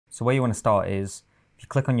So where you want to start is, if you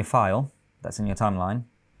click on your file that's in your timeline,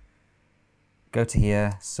 go to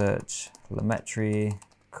here, search Lumetri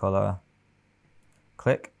color,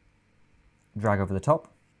 click, drag over the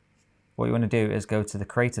top. What you want to do is go to the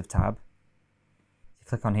Creative tab, you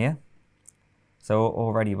click on here. So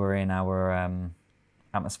already we're in our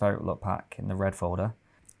atmospheric look pack in the red folder.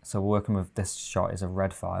 So we're working with this shot as a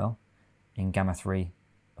red file in Gamma 3.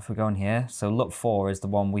 If we go in here, so LUT 4 is the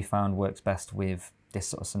one we found works best with this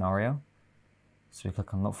sort of scenario. So we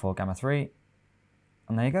click on LUT 4 Gamma 3,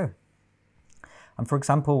 and there you go. And for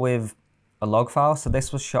example, with a log file, so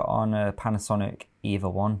this was shot on a Panasonic EVA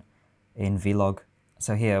 1 in Vlog.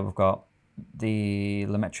 So here we've got the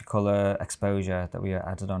Lumetri color exposure that we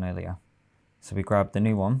added on earlier. So we grab the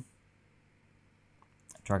new one,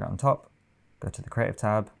 drag it on top, go to the Creative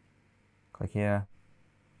tab, click here.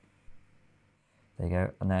 There you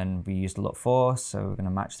go. And then we use the LUT 4, so we're going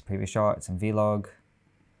to match the previous shot. It's in Vlog.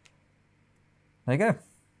 There you go.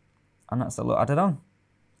 And that's the LUT added on.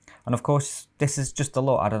 And of course, this is just the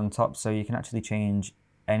LUT added on top, so you can actually change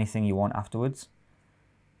anything you want afterwards.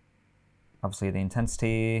 Obviously the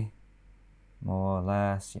intensity, more or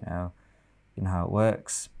less, you know how it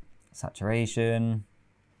works. Saturation,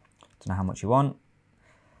 don't know how much you want.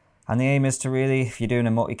 And the aim is to really, if you're doing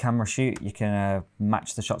a multi-camera shoot, you can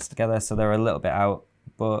match the shots together so they're a little bit out.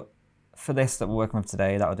 But for this that we're working with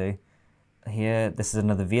today, that'll do. Here, this is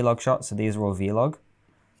another Vlog shot, so these are all Vlog.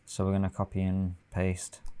 So we're going to copy and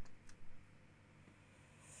paste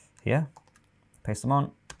here, paste them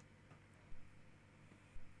on.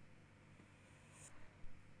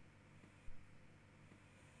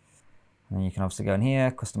 And then you can obviously go in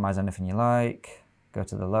here, customize anything you like, go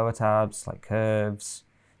to the lower tabs like curves,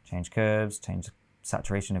 change the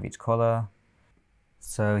saturation of each color.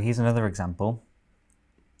 So here's another example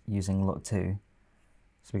using LUT 2.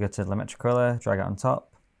 So we go to Lumetri color, drag it on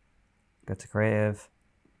top, go to Creative,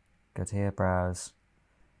 go to here, browse.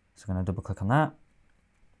 So I'm going to double click on that,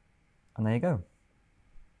 and there you go.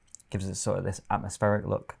 Gives it sort of this atmospheric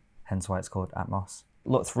look, hence why it's called Atmos.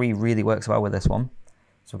 LUT 3 really works well with this one.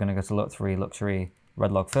 So we're going to go to LUT 3, Luxury,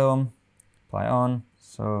 Red Log Film, apply it on.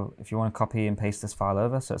 So if you want to copy and paste this file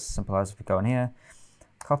over, so it's as simple as if we go in here,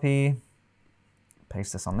 copy,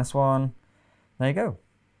 paste this on this one, there you go.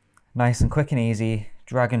 Nice and quick and easy,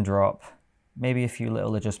 drag and drop, maybe a few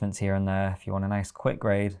little adjustments here and there if you want a nice quick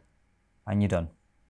grade, and you're done.